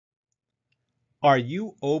Are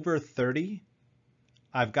you over 30?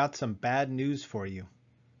 I've got some bad news for you.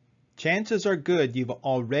 Chances are good you've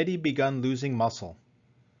already begun losing muscle.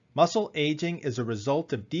 Muscle aging is a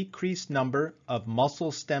result of decreased number of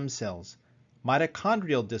muscle stem cells,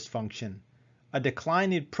 mitochondrial dysfunction, a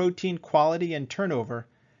decline in protein quality and turnover,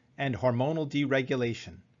 and hormonal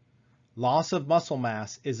deregulation. Loss of muscle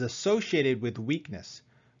mass is associated with weakness,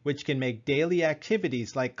 which can make daily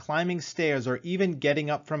activities like climbing stairs or even getting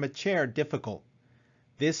up from a chair difficult.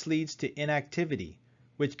 This leads to inactivity,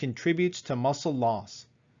 which contributes to muscle loss.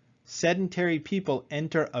 Sedentary people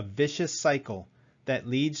enter a vicious cycle that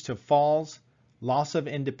leads to falls, loss of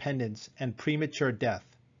independence, and premature death.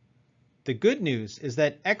 The good news is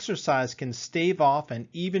that exercise can stave off and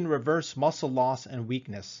even reverse muscle loss and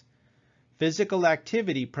weakness. Physical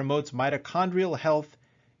activity promotes mitochondrial health,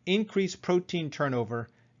 increased protein turnover,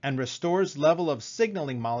 and restores level of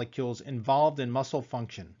signaling molecules involved in muscle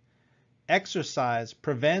function. Exercise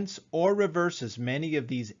prevents or reverses many of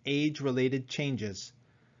these age-related changes.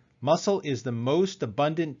 Muscle is the most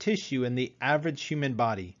abundant tissue in the average human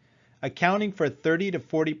body, accounting for 30 to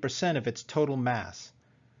 40% of its total mass.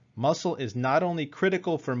 Muscle is not only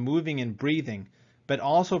critical for moving and breathing, but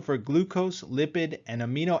also for glucose, lipid, and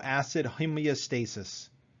amino acid homeostasis.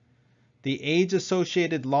 The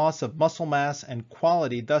age-associated loss of muscle mass and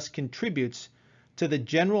quality thus contributes to the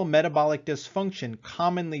general metabolic dysfunction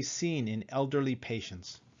commonly seen in elderly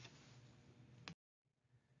patients.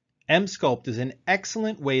 Emsculpt is an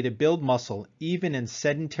excellent way to build muscle even in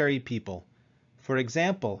sedentary people. For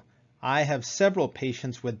example, I have several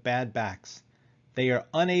patients with bad backs. They are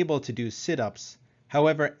unable to do sit-ups.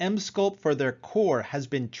 However, Emsculpt for their core has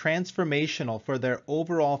been transformational for their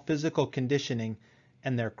overall physical conditioning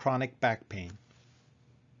and their chronic back pain.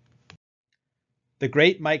 The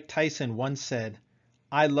great Mike Tyson once said,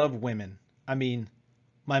 "I love women.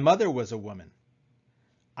 My mother was a woman.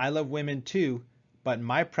 I love women too, but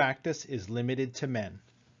my practice is limited to men."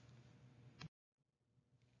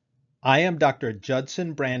 I am Dr.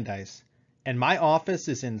 Judson Brandeis, and my office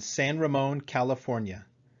is in San Ramon, California.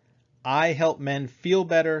 I help men feel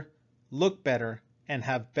better, look better, and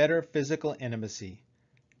have better physical intimacy.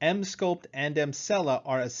 Emsculpt and Emcella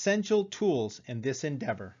are essential tools in this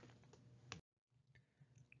endeavor.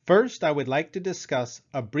 First, I would like to discuss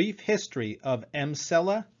a brief history of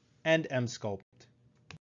Emcella and Emsculpt.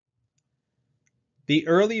 The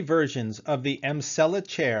early versions of the Emcella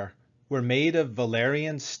chair were made of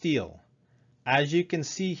Valerian steel. As you can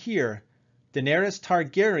see here, Daenerys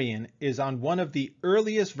Targaryen is on one of the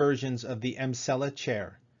earliest versions of the Emcella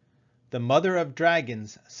chair. The mother of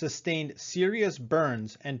dragons sustained serious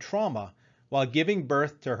burns and trauma while giving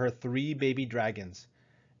birth to her 3 baby dragons.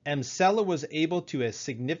 Emcella was able to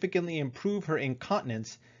significantly improve her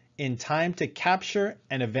incontinence in time to capture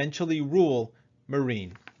and eventually rule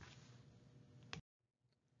Meereen.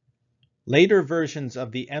 Later versions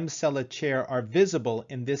of the Emcella chair are visible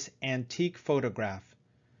in this antique photograph.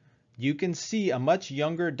 You can see a much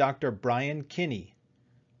younger Dr. Brian Kinney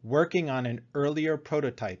working on an earlier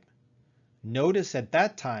prototype. Notice at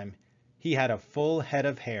that time he had a full head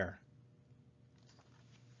of hair.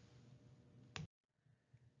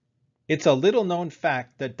 It's a little known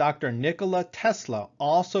fact that Dr. Nikola Tesla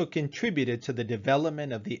also contributed to the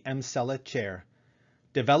development of the Emcella chair,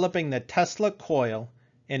 developing the Tesla coil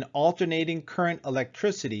and alternating current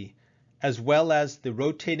electricity, as well as the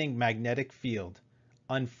rotating magnetic field.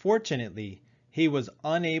 Unfortunately, he was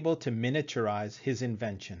unable to miniaturize his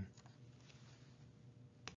invention.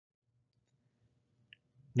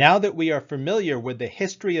 Now that we are familiar with the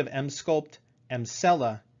history of Emsculpt,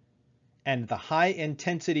 Emcella, and the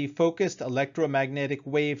high-intensity focused electromagnetic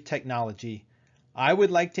wave technology, I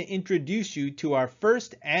would like to introduce you to our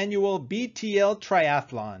first annual BTL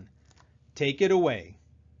triathlon. Take it away.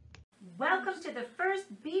 Welcome to the first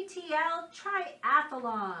BTL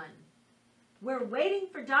triathlon. We're waiting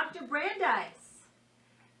for Dr. Brandeis.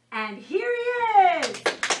 And here he is!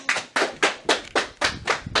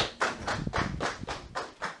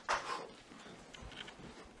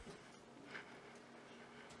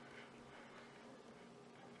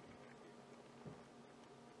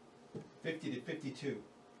 $50 to 52.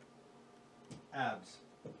 Abs.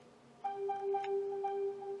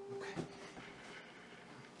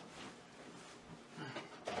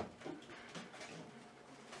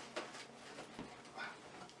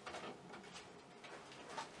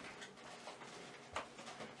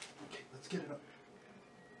 Okay. Let's get it up.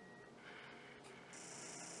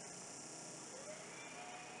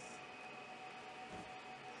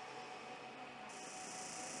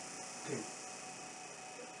 Okay.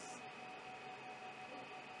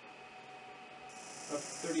 Up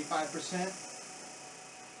 35%.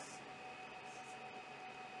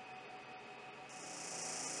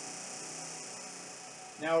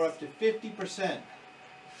 Now we're up to 50%.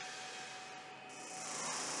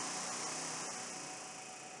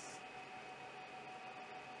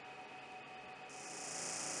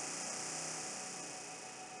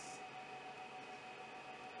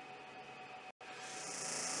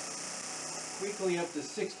 Quickly up to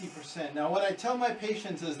 60%. Now what I tell my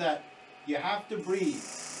patients is that you have to breathe.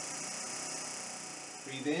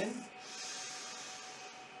 Breathe in.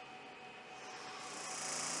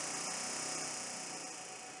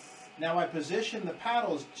 Now I position the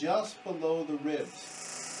paddles just below the ribs.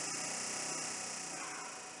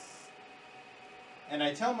 And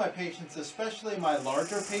I tell my patients, especially my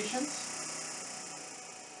larger patients,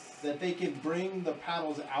 that they can bring the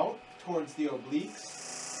paddles out towards the obliques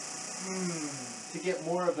to get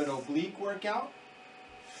more of an oblique workout.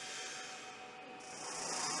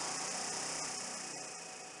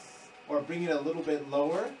 Or bring it a little bit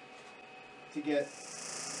lower to get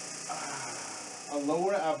a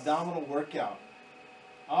lower abdominal workout.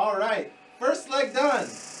 All right, first leg done.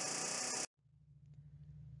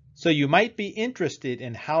 So you might be interested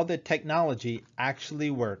in how the technology actually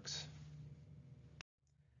works.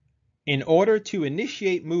 In order to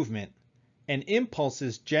initiate movement, an impulse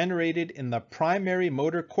is generated in the primary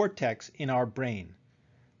motor cortex in our brain.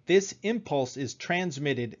 This impulse is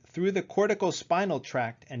transmitted through the corticospinal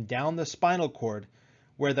tract and down the spinal cord,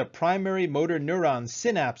 where the primary motor neuron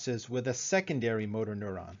synapses with a secondary motor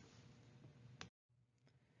neuron.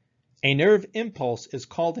 A nerve impulse is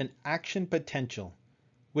called an action potential,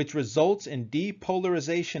 which results in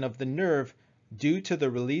depolarization of the nerve due to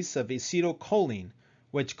the release of acetylcholine,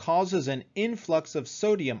 which causes an influx of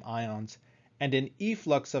sodium ions and an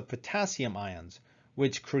efflux of potassium ions,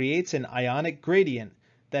 which creates an ionic gradient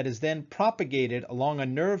that is then propagated along a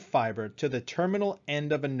nerve fiber to the terminal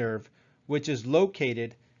end of a nerve, which is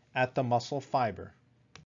located at the muscle fiber.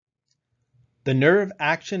 The nerve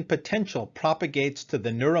action potential propagates to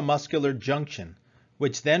the neuromuscular junction,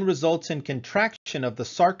 which then results in contraction of the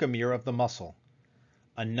sarcomere of the muscle.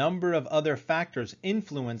 A number of other factors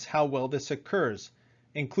influence how well this occurs,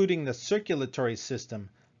 including the circulatory system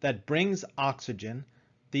that brings oxygen,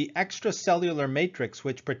 the extracellular matrix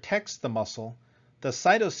which protects the muscle, the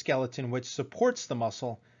cytoskeleton which supports the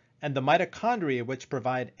muscle, and the mitochondria which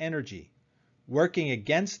provide energy. Working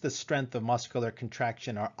against the strength of muscular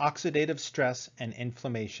contraction are oxidative stress and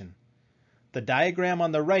inflammation. The diagram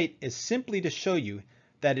on the right is simply to show you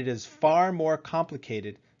that it is far more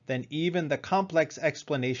complicated than even the complex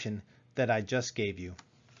explanation that I just gave you.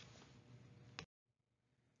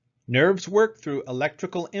 Nerves work through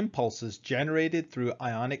electrical impulses generated through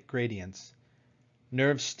ionic gradients.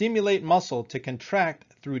 Nerves stimulate muscle to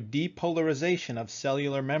contract through depolarization of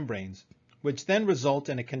cellular membranes, which then result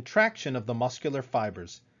in a contraction of the muscular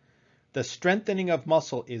fibers. The strengthening of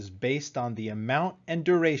muscle is based on the amount and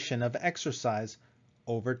duration of exercise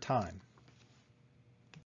over time.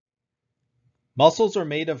 Muscles are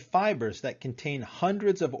made of fibers that contain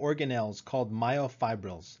hundreds of organelles called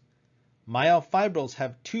myofibrils. Myofibrils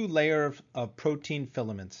have two layers of protein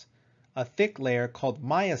filaments, a thick layer called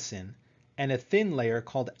myosin and a thin layer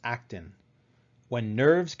called actin. When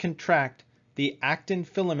nerves contract, the actin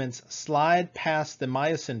filaments slide past the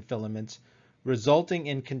myosin filaments, resulting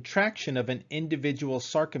in contraction of an individual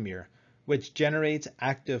sarcomere, which generates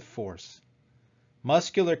active force.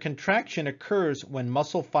 Muscular contraction occurs when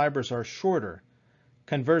muscle fibers are shorter.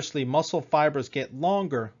 Conversely, muscle fibers get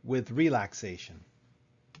longer with relaxation.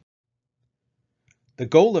 The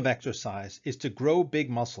goal of exercise is to grow big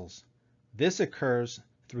muscles. This occurs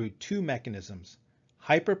through two mechanisms: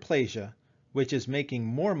 hyperplasia, which is making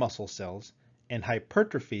more muscle cells, and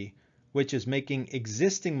hypertrophy, which is making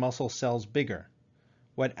existing muscle cells bigger.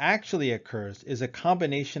 What actually occurs is a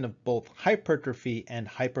combination of both hypertrophy and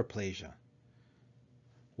hyperplasia.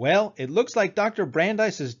 Well, it looks like Dr.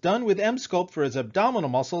 Brandeis is done with M-Sculpt for his abdominal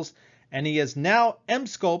muscles, and he is now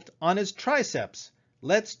M-Sculpt on his triceps.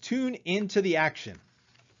 Let's tune into the action.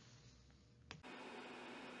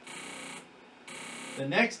 The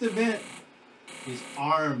next event is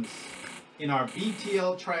arms in our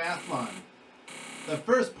BTL triathlon. The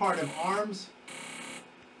first part of arms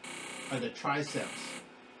are the triceps.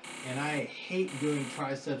 And I hate doing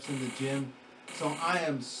triceps in the gym, so I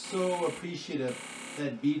am so appreciative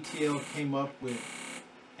that BTL came up with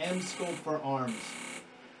M-Sculpt for arms.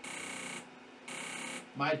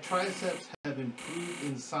 My triceps have improved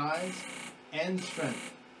in size and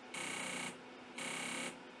strength.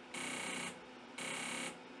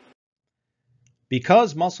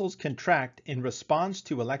 Because muscles contract in response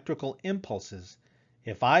to electrical impulses,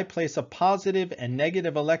 if I place a positive and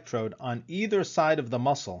negative electrode on either side of the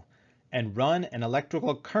muscle and run an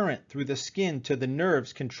electrical current through the skin to the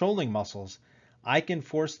nerves controlling muscles, I can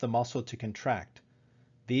force the muscle to contract.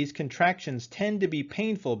 These contractions tend to be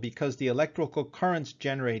painful because the electrical currents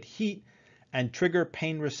generate heat and trigger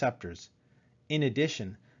pain receptors. In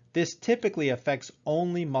addition, this typically affects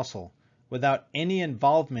only muscle without any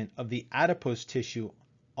involvement of the adipose tissue,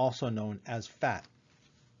 also known as fat.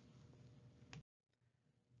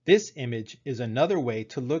 This image is another way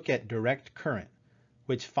to look at direct current,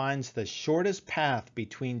 which finds the shortest path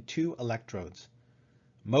between two electrodes.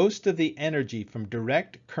 Most of the energy from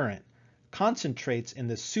direct current concentrates in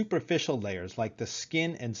the superficial layers like the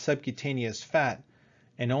skin and subcutaneous fat,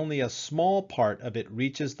 and only a small part of it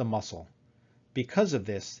reaches the muscle. Because of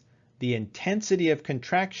this, the intensity of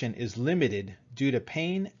contraction is limited due to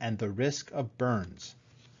pain and the risk of burns.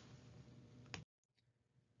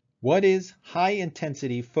 What is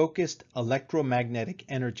high-intensity focused electromagnetic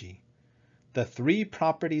energy? The three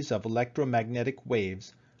properties of electromagnetic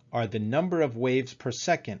waves are the number of waves per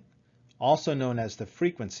second, also known as the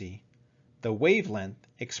frequency, the wavelength,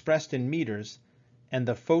 expressed in meters, and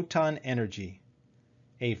the photon energy.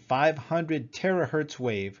 A 500 terahertz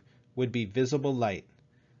wave would be visible light.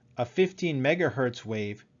 A 15 megahertz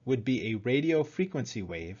wave would be a radio frequency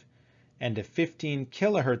wave, and a 15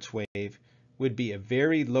 kilohertz wave would be a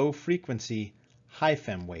very low frequency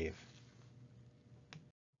HiFEM wave.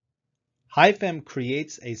 HiFEM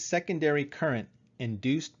creates a secondary current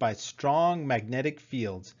induced by strong magnetic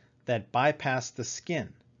fields that bypass the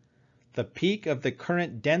skin. The peak of the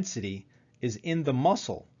current density is in the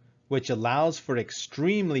muscle, which allows for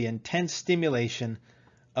extremely intense stimulation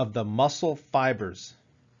of the muscle fibers.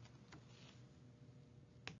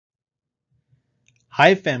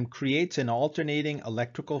 HiFEM creates an alternating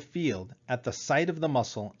electrical field at the site of the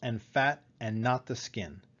muscle and fat and not the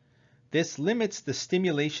skin. This limits the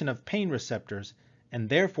stimulation of pain receptors and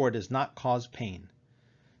therefore does not cause pain.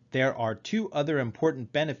 There are two other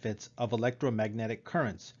important benefits of electromagnetic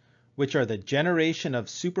currents, which are the generation of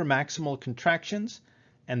supermaximal contractions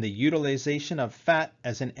and the utilization of fat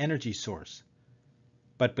as an energy source.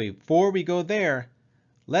 But before we go there,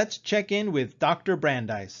 let's check in with Dr.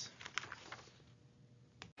 Brandeis.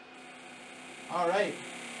 All right,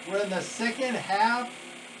 we're in the second half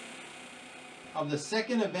of the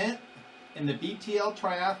second event in the BTL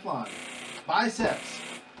triathlon, biceps.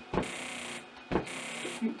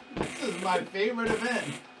 This is my favorite event,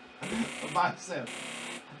 the biceps.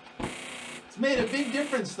 It's made a big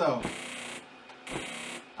difference though.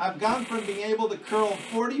 I've gone from being able to curl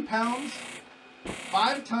 40 pounds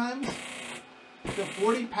 5 times to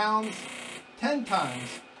 40 pounds 10 times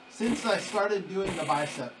since I started doing the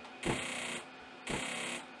bicep.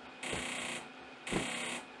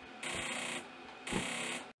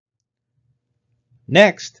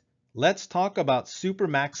 Next, let's talk about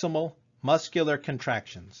supermaximal muscular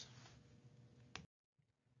contractions.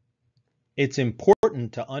 It's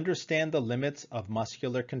important to understand the limits of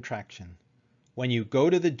muscular contraction. When you go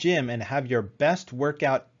to the gym and have your best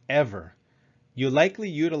workout ever, you likely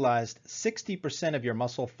utilized 60% of your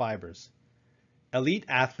muscle fibers. Elite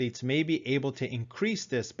athletes may be able to increase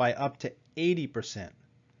this by up to 80%.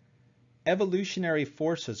 Evolutionary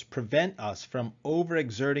forces prevent us from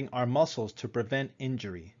overexerting our muscles to prevent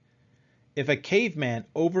injury. If a caveman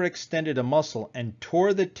overextended a muscle and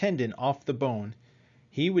tore the tendon off the bone,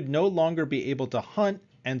 he would no longer be able to hunt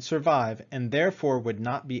and survive and therefore would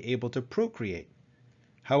not be able to procreate.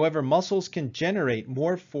 However, muscles can generate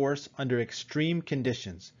more force under extreme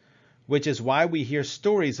conditions, which is why we hear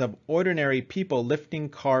stories of ordinary people lifting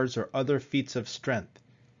cars or other feats of strength.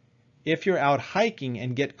 If you're out hiking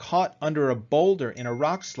and get caught under a boulder in a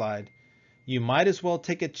rock slide, you might as well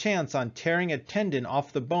take a chance on tearing a tendon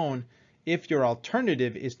off the bone if your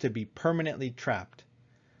alternative is to be permanently trapped.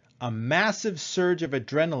 A massive surge of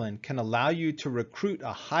adrenaline can allow you to recruit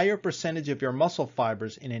a higher percentage of your muscle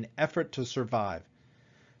fibers in an effort to survive.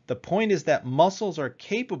 The point is that muscles are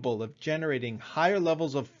capable of generating higher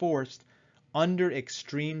levels of force under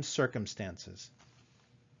extreme circumstances.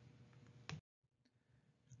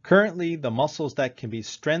 Currently, the muscles that can be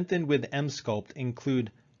strengthened with M-Sculpt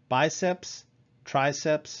include biceps,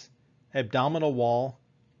 triceps, abdominal wall,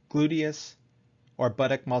 gluteus, or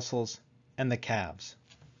buttock muscles, and the calves.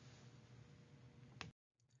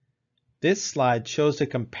 This slide shows a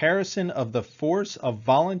comparison of the force of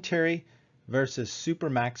voluntary versus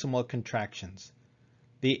supermaximal contractions.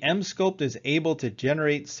 The M-Sculpt is able to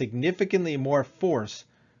generate significantly more force,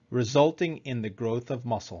 resulting in the growth of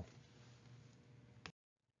muscle.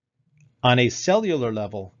 On a cellular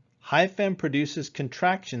level, HiFEM produces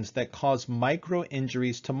contractions that cause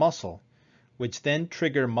micro-injuries to muscle, which then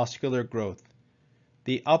trigger muscular growth.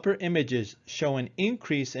 The upper images show an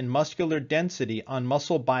increase in muscular density on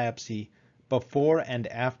muscle biopsy before and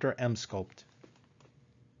after Emsculpt.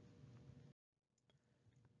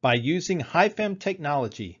 By using HiFEM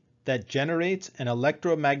technology that generates an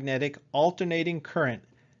electromagnetic alternating current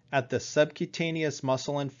at the subcutaneous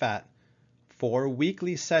muscle and fat, 4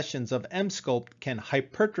 weekly sessions of Emsculpt can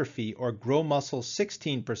hypertrophy or grow muscle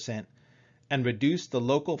 16% and reduce the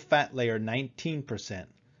local fat layer 19%.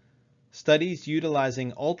 Studies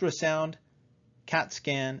utilizing ultrasound, CAT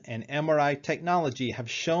scan, and MRI technology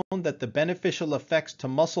have shown that the beneficial effects to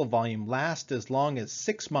muscle volume last as long as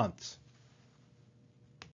 6 months.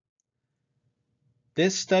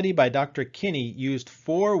 This study by Dr. Kinney used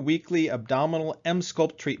 4 weekly abdominal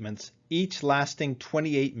Emsculpt treatments, each lasting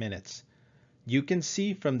 28 minutes. You can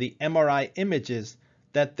see from the MRI images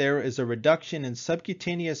that there is a reduction in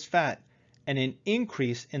subcutaneous fat and an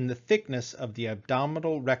increase in the thickness of the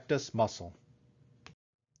abdominal rectus muscle.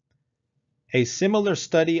 A similar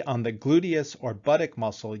study on the gluteus or buttock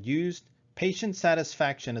muscle used patient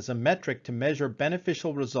satisfaction as a metric to measure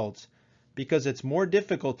beneficial results because it's more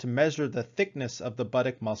difficult to measure the thickness of the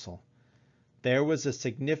buttock muscle. There was a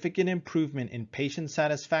significant improvement in patient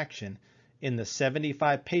satisfaction in the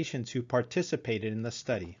 75 patients who participated in the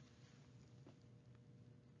study.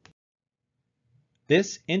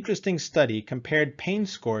 This interesting study compared pain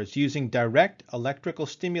scores using direct electrical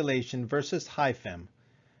stimulation versus HiFEM.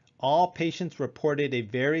 All patients reported a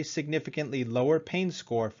very significantly lower pain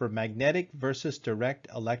score for magnetic versus direct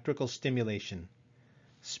electrical stimulation.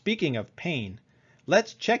 Speaking of pain,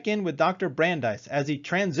 let's check in with Dr. Brandeis as he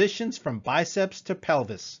transitions from biceps to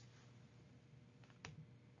pelvis.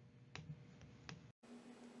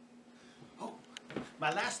 Oh,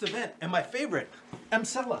 my last event and my favorite,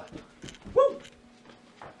 Emsella. Woo!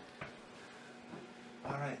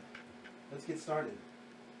 All right, let's get started.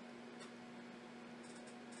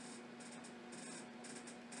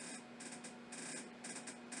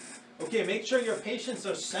 Okay, make sure your patients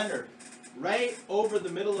are centered right over the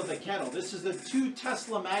middle of the kettle. This is a 2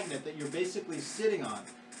 Tesla magnet that you're basically sitting on,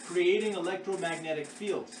 creating electromagnetic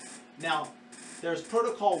fields. Now, there's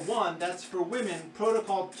protocol 1, that's for women.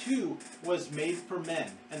 Protocol 2 was made for men.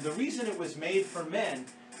 And the reason it was made for men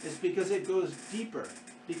is because it goes deeper.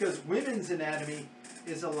 Because women's anatomy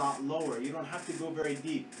is a lot lower. You don't have to go very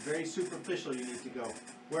deep. Very superficial you need to go.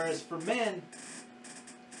 Whereas for men,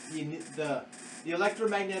 the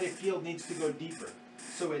electromagnetic field needs to go deeper.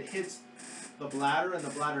 So it hits the bladder and the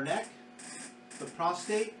bladder neck, the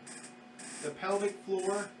prostate, the pelvic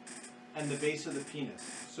floor, and the base of the penis.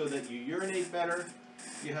 So that you urinate better,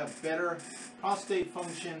 you have better prostate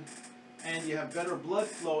function, and you have better blood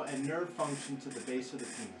flow and nerve function to the base of the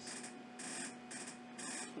penis.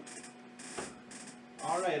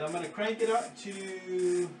 Alright, I'm going to crank it up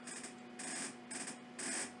to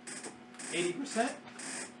 80%.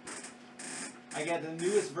 I got the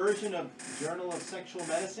newest version of Journal of Sexual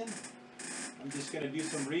Medicine. I'm just going to do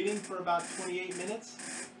some reading for about 28 minutes,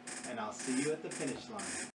 and I'll see you at the finish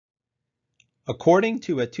line. According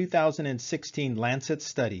to a 2016 Lancet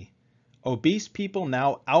study, obese people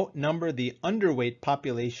now outnumber the underweight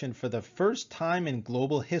population for the first time in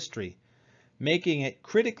global history, making it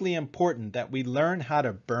critically important that we learn how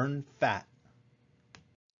to burn fat.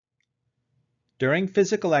 During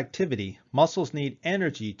physical activity, muscles need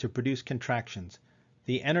energy to produce contractions.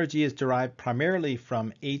 The energy is derived primarily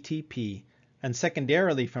from ATP and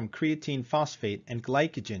secondarily from creatine phosphate and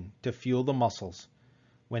glycogen to fuel the muscles.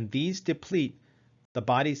 When these deplete, the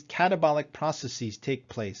body's catabolic processes take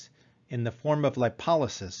place in the form of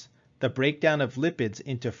lipolysis, the breakdown of lipids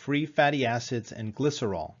into free fatty acids and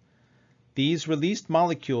glycerol. These released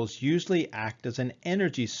molecules usually act as an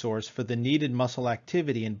energy source for the needed muscle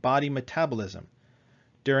activity and body metabolism.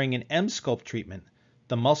 During an Emsculpt treatment,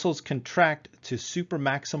 the muscles contract to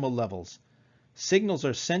supramaximal levels. Signals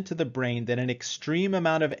are sent to the brain that an extreme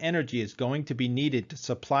amount of energy is going to be needed to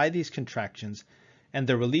supply these contractions, and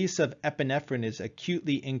the release of epinephrine is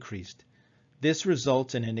acutely increased. This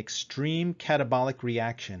results in an extreme catabolic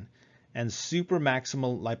reaction and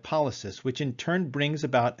supramaximal lipolysis, which in turn brings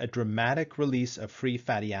about a dramatic release of free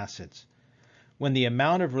fatty acids. When the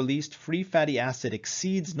amount of released free fatty acid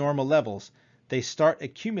exceeds normal levels, they start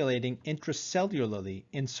accumulating intracellularly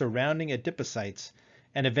in surrounding adipocytes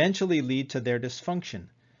and eventually lead to their dysfunction.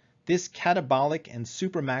 This catabolic and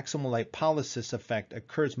supramaximal lipolysis effect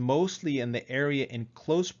occurs mostly in the area in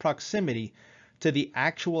close proximity to the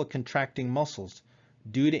actual contracting muscles,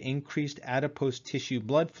 due to increased adipose tissue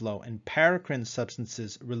blood flow and paracrine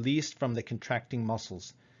substances released from the contracting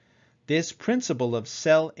muscles. This principle of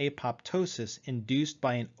cell apoptosis induced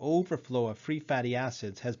by an overflow of free fatty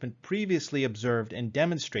acids has been previously observed and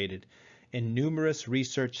demonstrated in numerous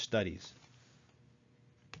research studies.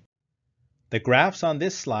 The graphs on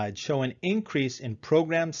this slide show an increase in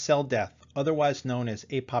programmed cell death, otherwise known as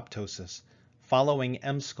apoptosis, following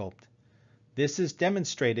Emsculpt. This is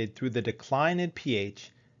demonstrated through the decline in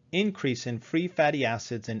pH, increase in free fatty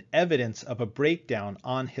acids, and evidence of a breakdown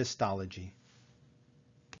on histology.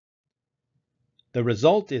 The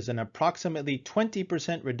result is an approximately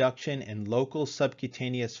 20% reduction in local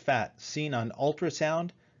subcutaneous fat seen on ultrasound,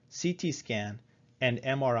 CT scan, and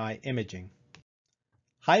MRI imaging.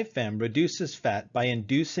 HiFEM reduces fat by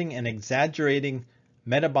inducing an exaggerating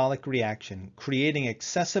metabolic reaction, creating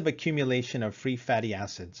excessive accumulation of free fatty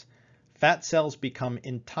acids. Fat cells become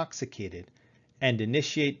intoxicated and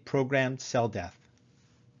initiate programmed cell death.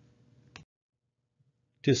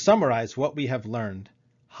 To summarize what we have learned,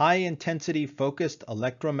 high-intensity focused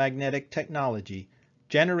electromagnetic technology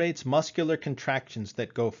generates muscular contractions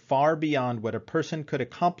that go far beyond what a person could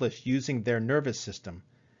accomplish using their nervous system.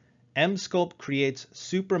 Emsculpt creates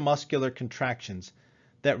supramuscular contractions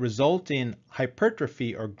that result in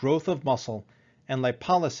hypertrophy or growth of muscle and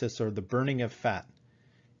lipolysis or the burning of fat.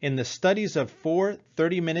 In the studies of 4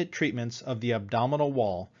 30-minute treatments of the abdominal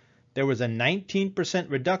wall, there was a 19%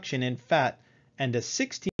 reduction in fat and a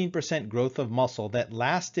 16% growth of muscle that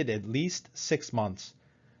lasted at least 6 months.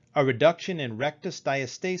 A reduction in rectus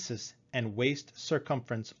diastasis and waist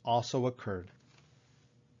circumference also occurred.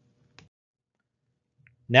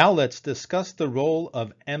 Now let's discuss the role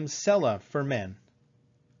of Emsella for men.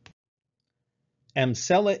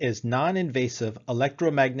 Emsella is non-invasive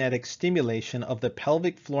electromagnetic stimulation of the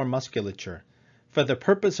pelvic floor musculature for the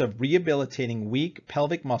purpose of rehabilitating weak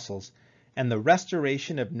pelvic muscles and the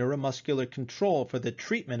restoration of neuromuscular control for the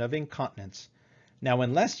treatment of incontinence. Now,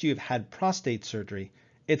 unless you've had prostate surgery,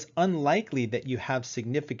 it's unlikely that you have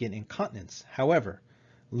significant incontinence. However,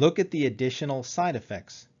 look at the additional side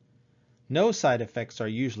effects. No side effects are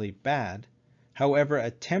usually bad. However, a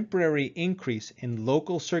temporary increase in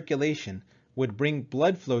local circulation would bring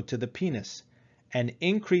blood flow to the penis, and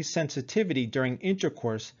increased sensitivity during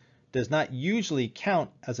intercourse does not usually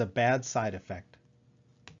count as a bad side effect.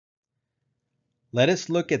 Let us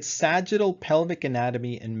look at sagittal pelvic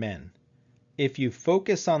anatomy in men. If you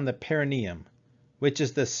focus on the perineum, which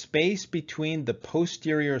is the space between the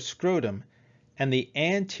posterior scrotum and the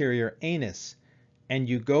anterior anus, and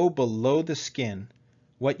you go below the skin,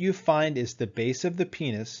 what you find is the base of the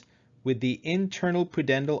penis with the internal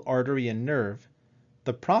pudendal artery and nerve,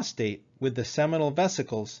 the prostate with the seminal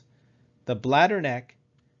vesicles, the bladder neck,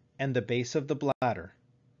 and the base of the bladder.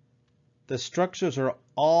 The structures are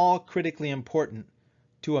all critically important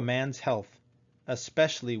to a man's health,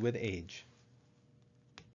 especially with age.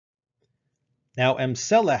 Now,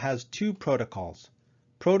 Emsella has 2 protocols.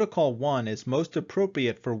 Protocol 1 is most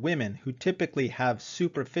appropriate for women who typically have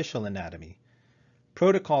superficial anatomy.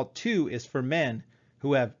 Protocol 2 is for men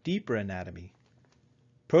who have deeper anatomy.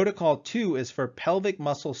 Protocol 2 is for pelvic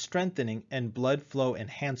muscle strengthening and blood flow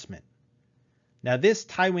enhancement. Now, this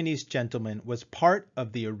Taiwanese gentleman was part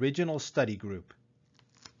of the original study group.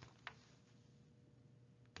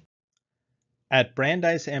 At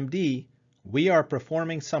BrandeisMD, we are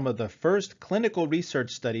performing some of the first clinical research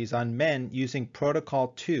studies on men using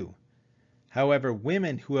Protocol 2. However,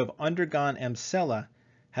 women who have undergone Emsella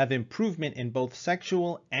have improvement in both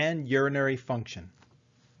sexual and urinary function.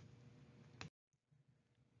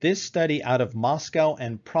 This study out of Moscow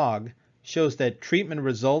and Prague shows that treatment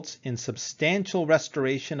results in substantial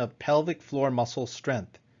restoration of pelvic floor muscle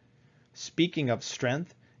strength. Speaking of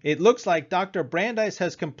strength, it looks like Dr. Brandeis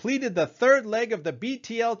has completed the 3rd leg of the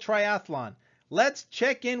BTL triathlon. Let's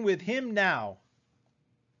check in with him now.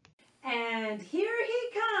 And here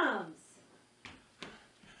he comes.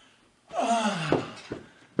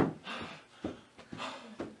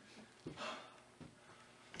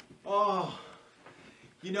 Oh,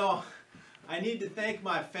 you know, I need to thank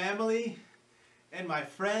my family and my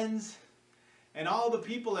friends and all the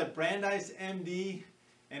people at BrandeisMD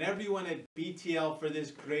and everyone at BTL for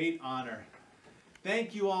this great honor.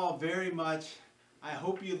 Thank you all very much. I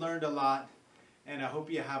hope you learned a lot, and I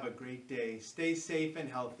hope you have a great day. Stay safe and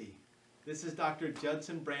healthy. This is Dr.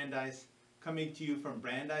 Judson Brandeis coming to you from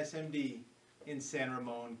BrandeisMD in San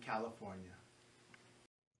Ramon, California.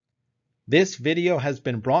 This video has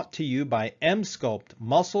been brought to you by Emsculpt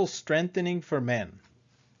Muscle Strengthening for Men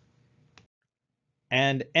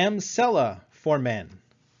and Emsella for Men.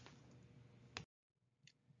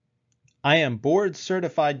 I am board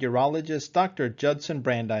certified urologist Dr. Judson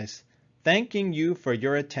Brandeis, thanking you for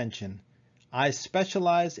your attention. I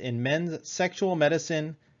specialize in men's sexual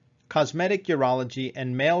medicine, cosmetic urology,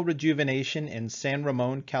 and male rejuvenation in San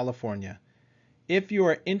Ramon, California. If you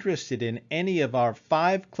are interested in any of our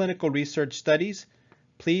 5 clinical research studies,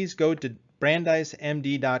 please go to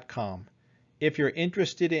BrandeisMD.com. If you're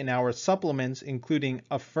interested in our supplements, including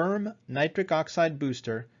Affirm Nitric Oxide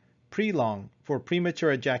Booster, Prelong for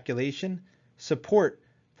premature ejaculation, Support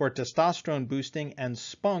for testosterone boosting, and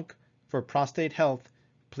Spunk for prostate health,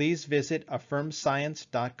 please visit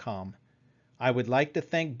affirmscience.com. I would like to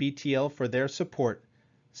thank BTL for their support.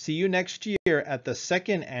 See you next year at the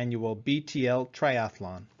 2nd annual BTL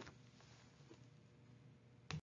Triathlon.